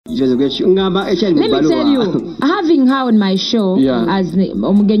Let me tell you, having her on my show as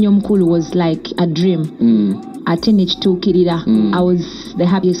Omugenyi Omukulu was like a dream. At NH2 Kirira, I was the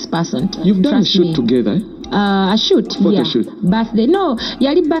happiest person. You've done a shoot together? A shoot, Photo shoot. Birthday, no,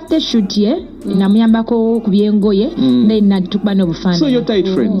 yali birthday shoot, namuyambako kubyengoye, then natukuba n'obufaananyi. So you're tight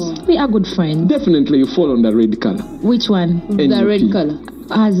friends? We are good friends. Definitely you fall on the red color. Which one? The red color.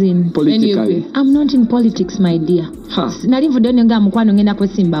 As in? Politically. I'm not in politics, my dear. Nalivudde nga mukwano ngenda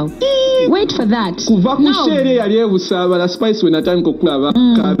kwesimbawo. Wait for that. Kuva ku shere yali ebusabala Spice when atandika okulaba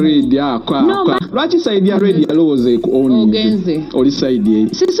ka red akwa. Lwaki side ya red yalowooza Ogenze. Oli side ye.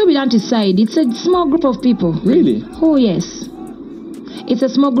 Sisuubira nti side. It's a small group of people. Really? Oh yes. It's a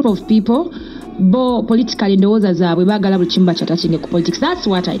small group of people. Bo politically ndowooza zaabwe baagala buli kimu bakyatakine ku politics. That's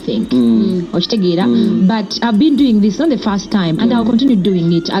what I think. Okitegeera. But I've been doing this not the first time and I'll continue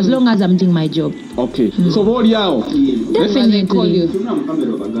doing it as long as I'm doing my job. Okay. So boli yao. Definitely.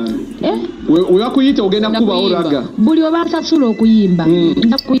 We wakuyita ogenda kuba oraga. Buli oba nsasula okuyimba.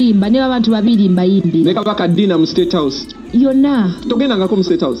 Nja kuyimba ne abantu babiri mbayimbi. Ne kabaka dina mu State House. Yonna. Togenda ngako mu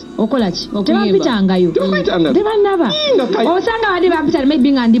State House. Okola ki? Tebampitangayo. Tebannaba. Osanga bade bampita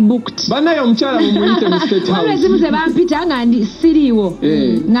maybe nga ndi booked. Banayo omukyala mumuyite mu State House. Wale zimu ze bampita nga ndi siriiwo.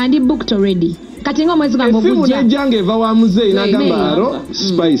 Nga ndi booked already. Kati nga omwezi gwange ogujja. Esimu nejjange eva wa muzeeyi n'agamba alo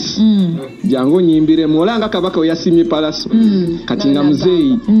Spice. Jangu nyimbire mulanga kabaka we yasimye palaso. Kati nga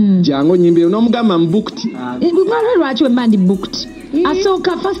muzeeyi jangu nyimbire n'omugamba booked. Lwaki wemba ndi booked?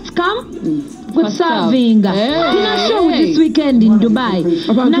 Asooka first come with serving. Dinner show this weekend in Dubai.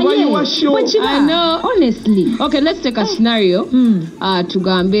 I know. Honestly. Okay, let's take a scenario.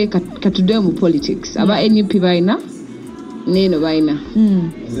 Tugambe katude mu politics. Aba NUP baina. Neno baina.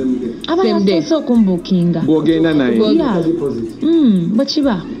 Same day. So kumbukinga. Bogenda naye. Yeah.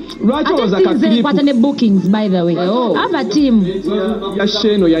 Bachiba. Lwaki was a clip. What are bookings by the way? I have a team. Ya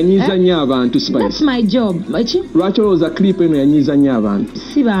sheno yanyiza nnyo abantu Spice. That's my job. Lwaki was a clip eno yanyiza nnyo abantu.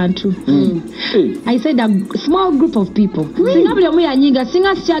 Si bantu. I said a small group of people. Singa buli omu yanyiga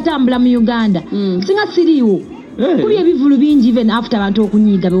singa sikyatambula mu Uganda. Singa siriiwo. Kuli ebivulu bingi even after abantu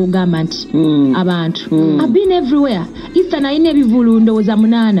okunyiga beogamba nti abantu. I've been everywhere. Eastern ayina ebivulu ndowooza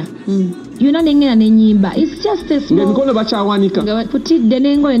 8. Yona nengena nenyimba. It's just a small. Mikono bakyawanika. Putidde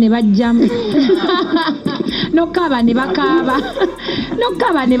n'engoye ne bajjamu. Nokaba ne bakaaba.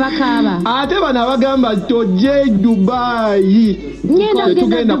 Nokaba ne bakaaba. Ate bana bagamba tojje Dubai.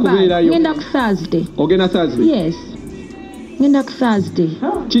 Ngenda kubeerayo. Ngenda ku Thursday. Ogenda Thursday? Yes. Ngenda ku Thursday.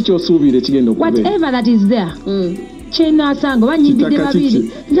 Kiki osuubire kigenda okubeera? Whatever that is there. Chena asanga banyidde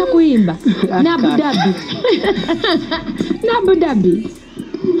babiri. Nja kuyimba. N'Abu Dhabi. N'Abu Dhabi.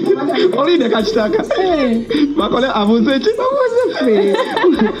 Olinde kachitaka. Bakole abuze ki? Abuze fe.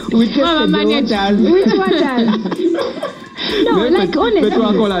 We just which one does? No, like honestly.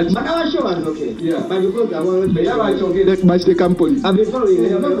 But our show was okay. Yeah. But because I want to company.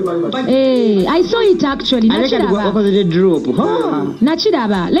 I saw it actually.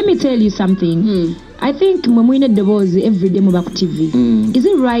 Nachidaba. Let me tell you something. I think when the boys every day move back TV. Is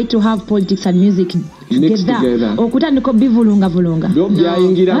it right to have politics and music together? Or could I not be volunga? Because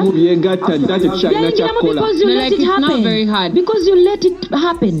you let it happen. Not very hard. Because you let it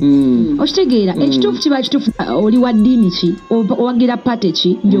happen. Oshtegera ekitufu kiba kitufu oli wa dini ki owagira pate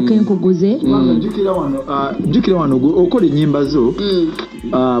ki ndyoke nkuguze. Jukira wano okola ennyimba zo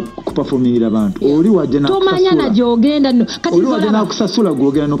ku performingira abantu. Oli wajja na tomanya na jogenda kati oli wajja na kusasula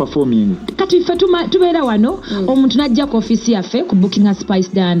gwogera no performing. Kati fe tubeera wano omuntu najja ku office yaffe ku booking a Spice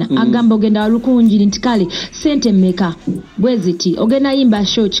Dana agamba ogenda walukunjiri nti kale sente mmeka bweziti ogenda yimba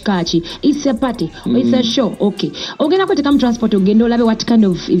show kikachi it's a party it's a show okay ogenda kweteka mu transport ogenda olabe what kind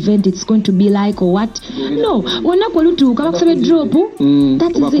of event it's going to be like or what no wonako olutuuka bakusaba drop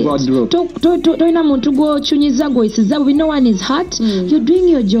that is it toina muntu gwochunyiza gwoisiza bubi no one is hurt you're doing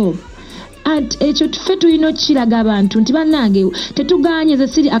your job and ekyo tufe tulina kiraga abantu nti bannange tetuganye ze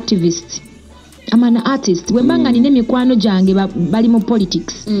city activists I'm an artist. Wembanga nine mikwano jange bali mu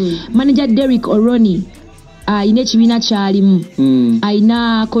politics. Manager Derek Oroni ine chibina kyalimu.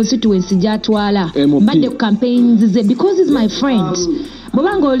 Aina constituency jatwala. Mbadde campaigns ze because he's my friend.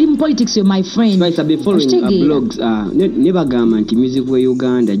 Bobanga oli mu politics you're my friend. Spice I've been following blogs. Never gama nti music for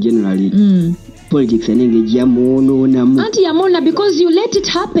Uganda generally. Politics and engage yamono namu. Anti yamona because you let it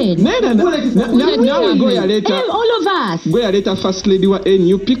happen. All of us. Go ya later first lady wa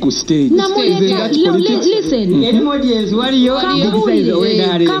NUP ku stage. Listen. What are you let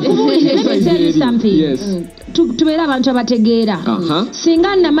me tell you something. Yes. Tubeera abantu abategeera.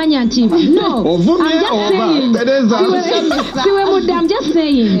 Singa namanya nti no. I'm just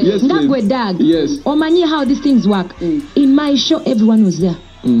saying. Yes, Ngagwe dag. Yes. Omanyi how these things work. In my show everyone was there.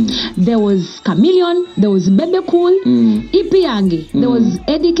 there was Chameleon, there was Bebe Cool, EP yange, there was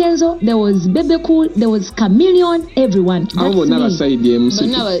Eddie Kenzo, there was Bebe Cool, there was Chameleon, everyone. That's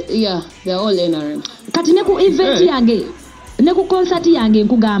me. Yeah, they're all NRM. Kati neku event yange, neku concert yange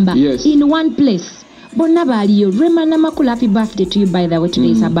nkugamba, in one place. Bonna baliyo Rema Namakula, happy birthday to you by the way,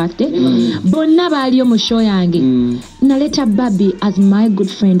 today is her birthday. Bonna baliyo mu show yange. Naleta Barbie as my good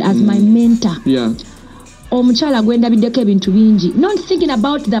friend, as my mentor. Yeah. Omuchala gwenda biddeko ebintu bingi, not thinking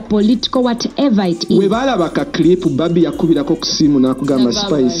about the political whatever it is. Webalaba ka clip Barbie yakubirako ku simu nakugamba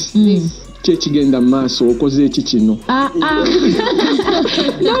Spice. Kyekigenda maaso okoze eki kino.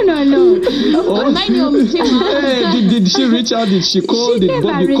 No. Did she reach out? Did she call? She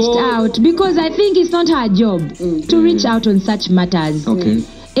never reached out because I think it's not her job to reach out on such matters. Okay.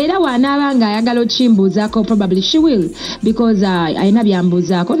 Era wanabanga ayagala okimbuuzaako probably she will because ayina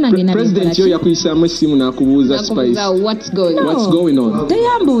byambuuzaako nange President yo yakuyisamu essimu n'akubuuza Spice. What's going on?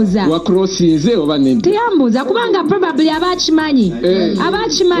 Teyambuuza. Wakrossinze oba nedda? Teyambuuza kubanga probably abakimanyi.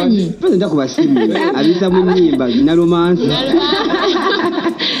 Abakimanyi. President akuba simu abisa mu nnyimba na romance.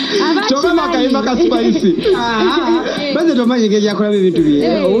 Kyokka akayimba ka Spice. President omanyi engeri yakolamu ebintu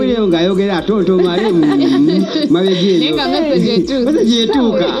bye. Owulire ng'ayogera atontoma mabega eyo. Message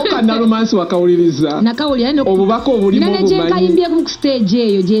etuuka. Okana romance wakawuliriza. Nakawulira obubaka obulimu obumanyi. Nane gyenkayimbyeko ku stage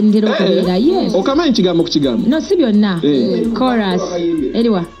eyo gye ndera okubeera. Yes. Okamanyi kigambo ku kigambo? No, si byonna. Chorus.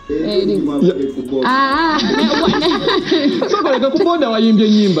 Eriwa. Sokoleka ku boda wayimbye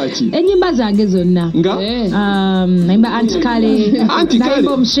ennyimba ki? Ennyimba zange zonna. Nga? Naimba Antikale.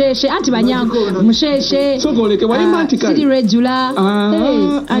 Naimba Omusheshe. Anti Banyanko. Omusheshe. Sokoleke wayimba Antikale. City Regular.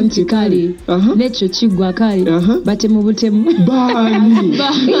 Antikale. Nekyo kiggwa kale. Bate mu butemu. Bani.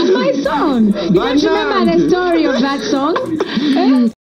 It's my song. You don't remember the story of that song?